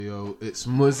Yo, it's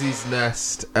Muzzy's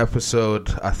Nest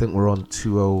episode. I think we're on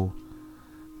 20.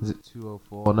 Is it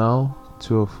 204 now?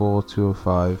 204,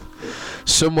 205.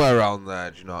 Somewhere around there,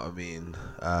 do you know what I mean?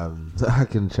 I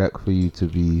can check for you to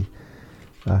be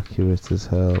accurate as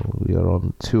hell. We are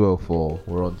on 204.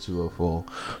 We're on 204.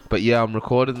 But yeah, I'm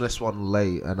recording this one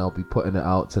late and I'll be putting it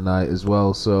out tonight as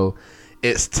well. So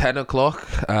it's 10 o'clock.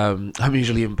 I'm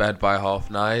usually in bed by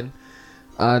 9:30.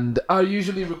 And I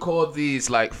usually record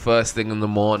these like first thing in the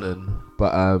morning,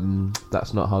 but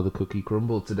that's not how the cookie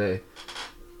crumbled today.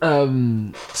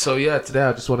 So yeah, today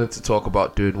I just wanted to talk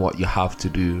about doing what you have to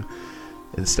do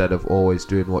instead of always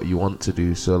doing what you want to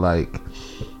do. So like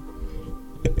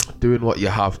doing what you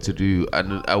have to do,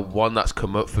 and one that's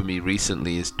come up for me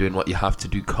recently is doing what you have to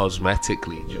do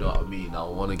cosmetically. Do you know what I mean? I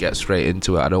want to get straight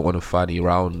into it. I don't want to fanny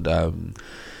around and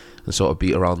sort of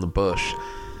beat around the bush.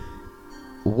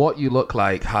 What you look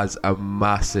like has a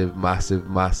massive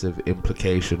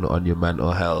implication on your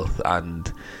mental health,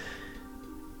 and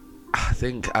I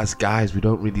think as guys we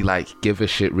don't really like give a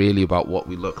shit really about what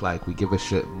we look like. We give a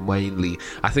shit mainly,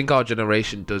 I think our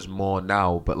generation does more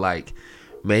now, but like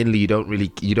mainly you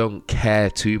don't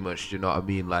care too much, do you know what I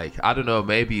mean? Like, I don't know,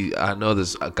 maybe I know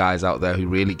there's guys out there who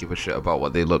really give a shit about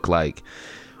what they look like.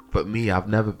 But me, I've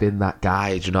never been that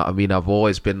guy, do you know what I mean? I've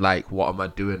always been like, what am I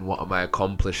doing? What am I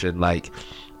accomplishing? Like,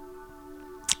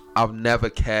 I've never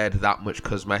cared that much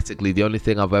cosmetically. The only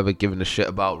thing I've ever given a shit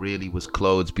about really was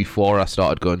clothes before I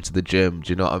started going to the gym, do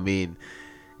you know what I mean?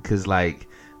 Because like,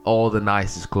 all the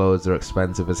nicest clothes are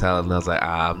expensive as hell. And I was like,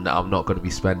 I'm not going to be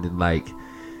spending like,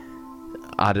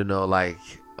 I don't know, like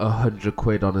 100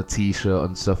 quid on a t-shirt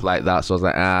and stuff like that. So I was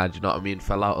like, do you know what I mean?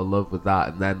 Fell out of love with that.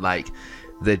 And then like,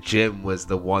 the gym was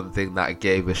the one thing that I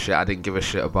gave a shit. I didn't give a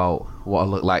shit about what I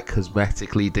looked like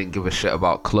cosmetically, didn't give a shit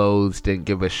about clothes, didn't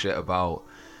give a shit about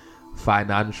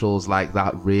financials like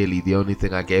that really. The only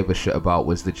thing I gave a shit about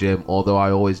was the gym, although I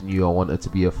always knew I wanted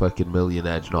to be a fucking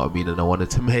millionaire, do you know what I mean? And I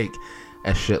wanted to make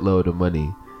a shitload of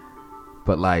money.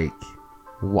 But like,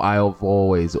 I've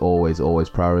always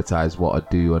prioritized what I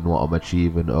do and what I'm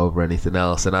achieving over anything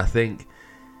else. And I think,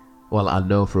 well, I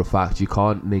know for a fact you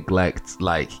can't neglect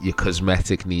like your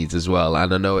cosmetic needs as well.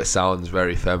 And I know it sounds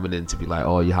very feminine to be like,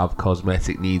 oh, you have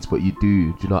cosmetic needs, but you do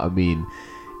you know what I mean?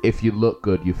 If you look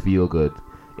good, you feel good.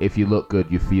 If you look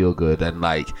good, you feel good. And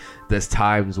like, there's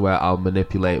times where I'll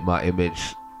manipulate my image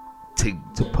to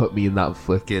put me in that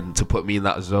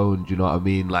zone, do you know what I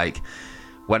mean? Like,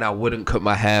 when I wouldn't cut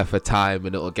my hair for time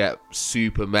and it'll get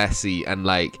super messy and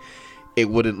like, it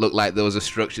wouldn't look like there was a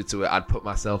structure to it, I'd put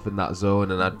myself in that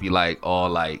zone and I'd be like, oh,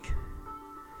 like, do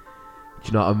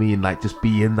you know what I mean? Like, just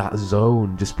be in that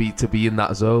zone,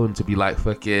 to be like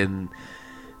fucking,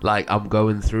 like, I'm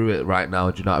going through it right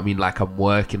now, do you know what I mean? Like, I'm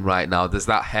working right now. There's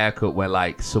that haircut where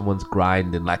like someone's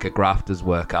grinding, like a grafter's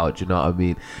workout, do you know what I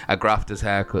mean? A grafter's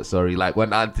haircut, sorry. Like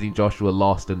when Anthony Joshua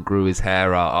lost and grew his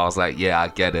hair out, I was like, yeah, I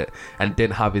get it. And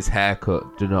didn't have his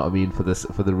haircut, do you know what I mean, for the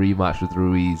rematch with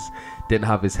Ruiz. Didn't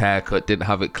have his haircut, didn't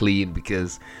have it clean,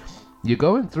 because you're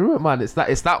going through it, man. It's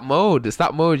that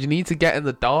mode. You need to get in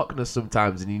the darkness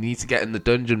sometimes, and you need to get in the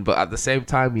dungeon, but at the same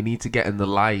time you need to get in the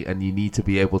light, and you need to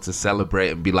be able to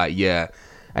celebrate and be like, yeah,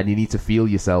 and you need to feel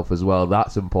yourself as well.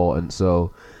 That's important.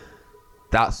 So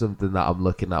that's something that I'm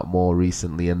looking at more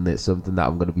recently, and it's something that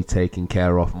I'm going to be taking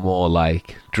care of more,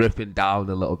 like dripping down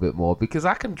a little bit more, because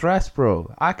I can dress,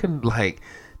 bro. I can, like,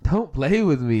 don't play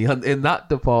with me in that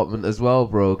department as well,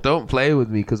 bro. Don't play with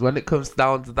me, because when it comes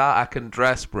down to that, I can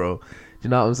dress, bro. Do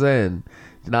you know what I'm saying?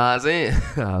 Do you know what I'm saying?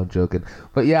 I'm joking.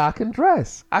 But yeah, I can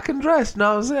dress. You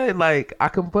know what I'm saying? Like, I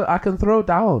can throw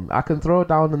down.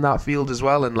 In that field as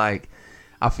well. And like,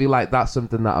 I feel like that's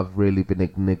something that I've really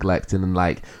been neglecting, and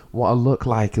like what I look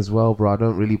like as well, bro. I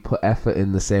don't really put effort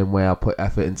in the same way I put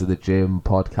effort into the gym,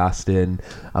 podcasting,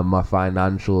 and my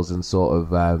financials, and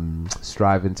sort of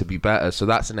striving to be better. So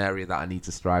that's an area that I need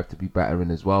to strive to be better in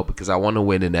as well, because I want to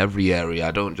win in every area.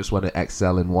 I don't just want to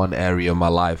excel in one area of my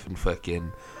life and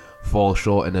fucking fall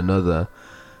short in another.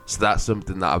 So that's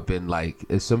something that I've been like,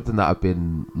 it's something that I've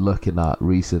been looking at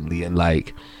recently, and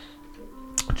like,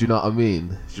 do you know what I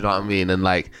mean? And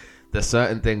like, there's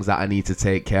certain things that I need to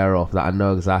take care of, that I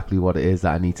know exactly what it is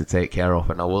that I need to take care of,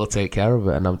 and I will take care of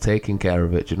it, and I'm taking care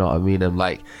of it. Do you know what I mean? I'm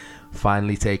like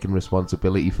finally taking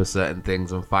responsibility for certain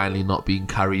things, and finally not being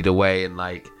carried away, and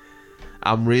like,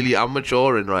 I'm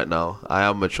maturing right now. I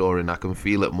am maturing. I can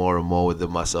feel it more and more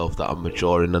within myself that I'm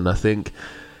maturing, and I think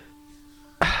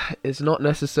it's not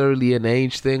necessarily an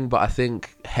age thing, but I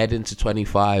think heading to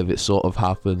 25, it sort of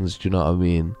happens. Do you know what I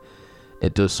mean?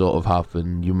 It does sort of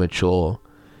happen. You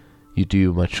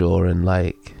do mature, and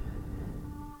like,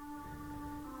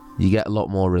 You get a lot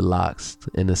more relaxed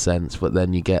in a sense, but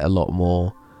then you get a lot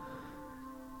more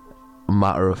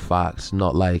matter of fact,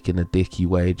 not like in a dicky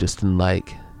way, just in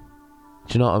like,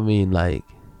 do you know what I mean? Like,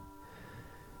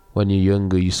 when you're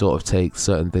younger, you sort of take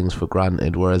certain things for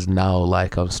granted, whereas now,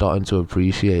 like, I'm starting to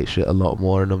appreciate shit a lot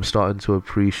more, and I'm starting to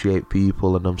appreciate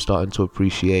people, and I'm starting to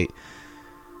appreciate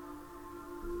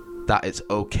that it's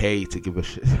okay to give a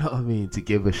shit, you know what I mean? To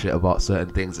give a shit about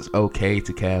certain things. It's okay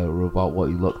to care about what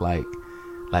you look like.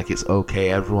 Like, it's okay,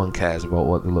 everyone cares about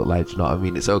what they look like, do you know what I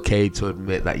mean? It's okay to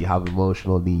admit that you have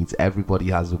emotional needs. Everybody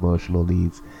has emotional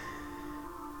needs.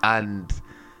 And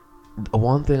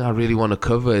one thing I really want to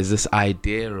cover is this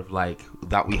idea of, like,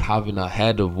 that we have in our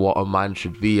head of what a man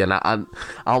should be. And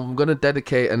I'm going to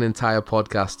dedicate an entire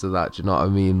podcast to that, do you know what I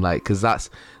mean? Like, because that's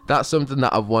something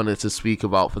that I've wanted to speak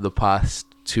about for the past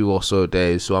 2 or so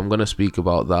days. So I'm going to speak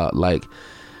about that, like,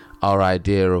 our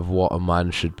idea of what a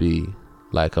man should be.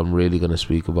 Like, I'm really going to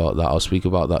speak about that. I'll speak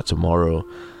about that tomorrow.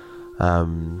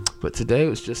 But today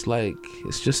it's just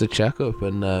a checkup,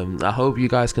 and I hope you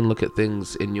guys can look at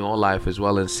things in your life as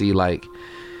well and see, like,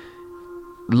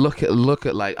 look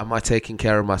at like, am I taking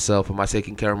care of myself? Am I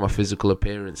taking care of my physical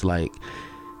appearance? Like,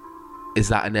 is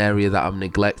that an area that I'm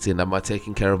neglecting? Am I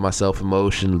taking care of myself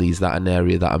emotionally? Is that an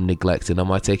area that I'm neglecting?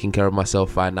 Am I taking care of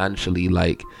myself financially?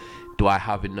 Like, do I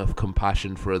have enough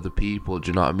compassion for other people? Do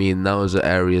you know what I mean? Those are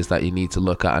areas that you need to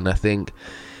look at. And I think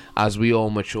as we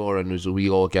all mature and as we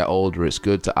all get older, it's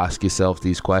good to ask yourself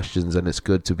these questions, and it's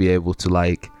good to be able to,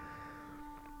 like,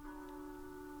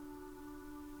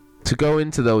 to go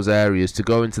into those areas, to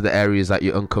go into the areas that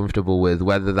you're uncomfortable with,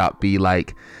 whether that be,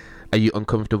 like, are you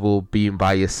uncomfortable being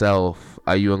by yourself?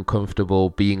 Are you uncomfortable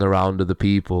being around other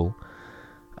people?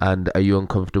 And are you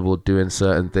uncomfortable doing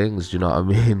certain things? Do you know what I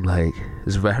mean? Like,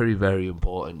 it's very, very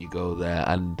important you go there.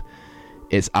 And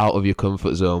it's out of your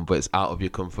comfort zone, but it's out of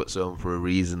your comfort zone for a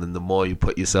reason. And the more you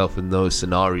put yourself in those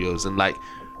scenarios, and, like,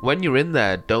 when you're in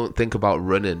there, don't think about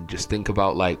running. Just think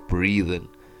about, like, breathing.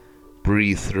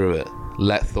 Breathe through it.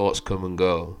 Let thoughts come and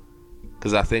go.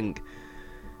 Because I think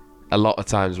a lot of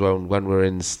times when we're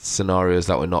in scenarios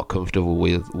that we're not comfortable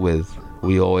with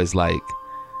we always, like,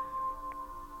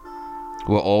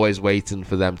 we're always waiting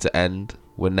for them to end.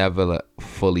 We're never, like,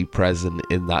 fully present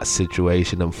in that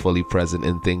situation and fully present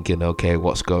in thinking, okay,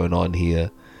 what's going on here?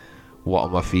 What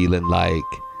am I feeling like?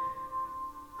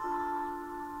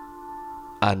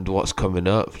 And what's coming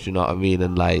up? Do you know what I mean?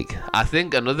 And, like, I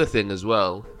think another thing as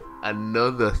well,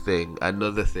 another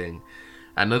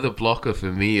blocker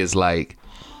for me is, like,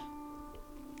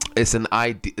 it's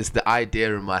the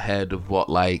idea in my head of what,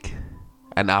 like,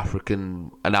 an African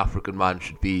man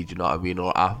should be, do you know what I mean?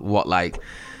 Or what, like,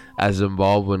 a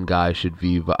Zimbabwean guy should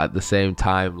be. But at the same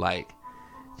time, like,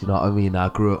 do you know what I mean? I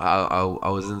grew up, I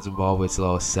was in Zimbabwe till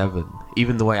I was 7.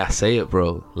 Even the way I say it,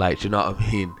 bro, like, do you know what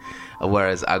I mean?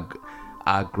 Whereas I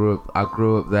grew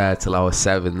up there till I was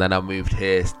 7. Then I moved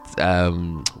here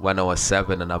when I was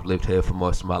 7, and I've lived here for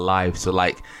most of my life. So,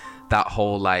 like, that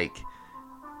whole, like,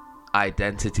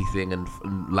 identity thing and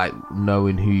like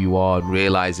knowing who you are and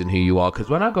realizing who you are, because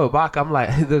when I go back, I'm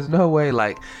like, there's no way,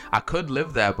 like, I could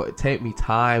live there, but it take me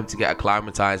time to get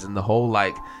acclimatized, and the whole,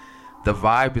 like, the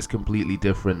vibe is completely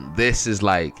different. This is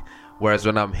like, whereas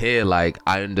when I'm here, like,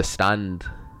 I understand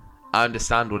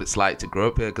what it's like to grow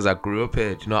up here, because I grew up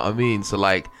here, do you know what I mean? So,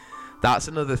 like, that's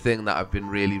another thing that I've been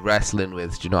really wrestling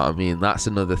with, do you know what I mean? That's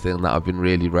another thing that I've been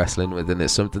really wrestling with, and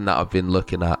it's something that I've been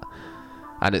looking at.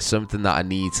 And it's something that I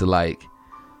need to, like,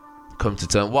 come to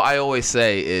terms. What I always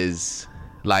say is,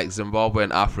 like, Zimbabwe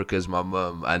and Africa is my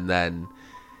mum, and then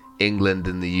England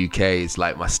and the UK is,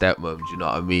 like, my stepmom. Do you know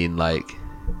what I mean? Like, do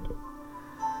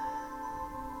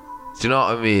you know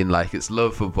what I mean? Like, it's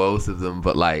love for both of them,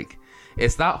 but, like,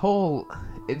 it's that whole,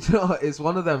 it's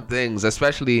one of them things,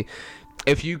 especially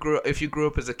if you grew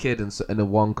up as a kid in a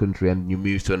one country and you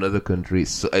move to another country,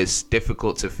 it's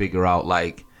difficult to figure out,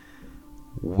 like,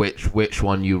 which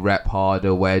one you rep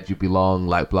harder, where do you belong,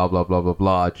 like, blah blah blah blah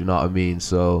blah, do you know what I mean?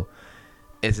 So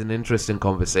it's an interesting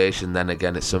conversation. Then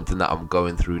again, it's something that I'm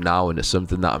going through now, and it's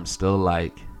something that I'm still,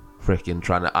 like, freaking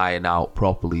trying to iron out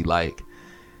properly. Like,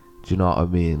 do you know what I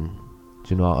mean?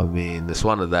 It's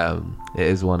one of them. It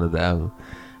is one of them.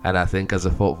 And I think as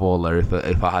a footballer,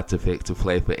 if I had to pick to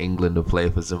play for England or play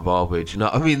for Zimbabwe, do you know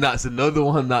what I mean? That's another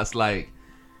one that's, like,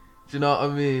 do you know what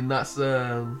I mean? That's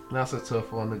a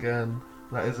tough one again.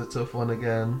 That is a tough one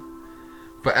again.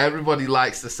 But everybody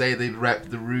likes to say they'd rep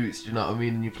the roots, do you know what I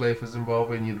mean? And you play for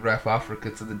Zimbabwe and you'd rep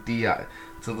Africa to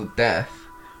the death.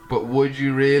 But would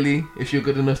you really, if you're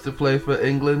good enough to play for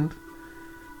England?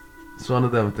 It's one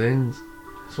of them things.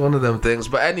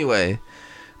 But anyway,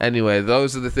 Anyway,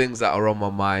 those are the things that are on my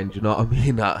mind, you know what I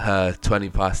mean, at 20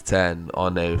 past 10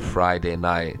 on a Friday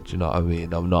night, do you know what I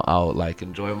mean? I'm not out, like,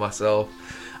 enjoying myself.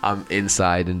 I'm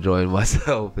inside enjoying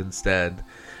myself instead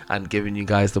and giving you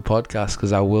guys the podcast,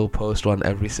 because I will post one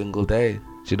every single day, do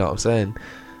you know what I'm saying?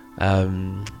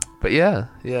 But yeah,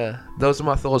 those are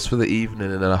my thoughts for the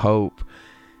evening, and I hope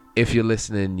if you're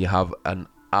listening, you have an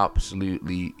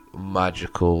absolutely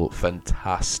magical,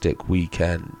 fantastic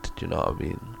weekend, do you know what I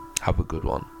mean? Have a good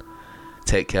one.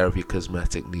 Take care of your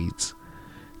cosmetic needs.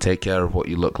 Take care of what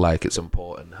you look like. It's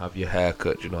important. Have your hair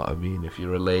cut, do you know what I mean? If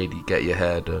you're a lady, get your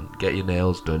hair done, get your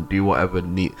nails done, do whatever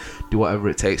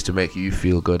it takes to make you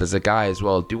feel good. As a guy as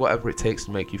well, do whatever it takes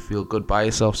to make you feel good. Buy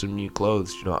yourself some new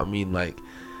clothes, do you know what I mean? Like,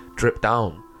 drip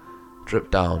down,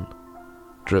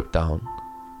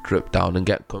 and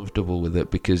get comfortable with it,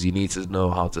 because you need to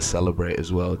know how to celebrate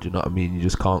as well, do you know what I mean? You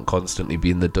just can't constantly be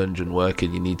in the dungeon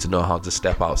working. You need to know how to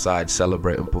step outside,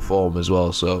 celebrate and perform as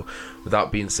well. So with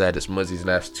that being said, it's Muzzy's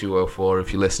Nest 204.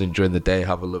 If you're listening during the day,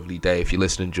 have a lovely day. If you're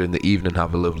listening during the evening,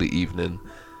 have a lovely evening.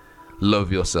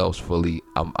 Love yourselves fully.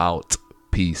 I'm out.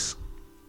 Peace.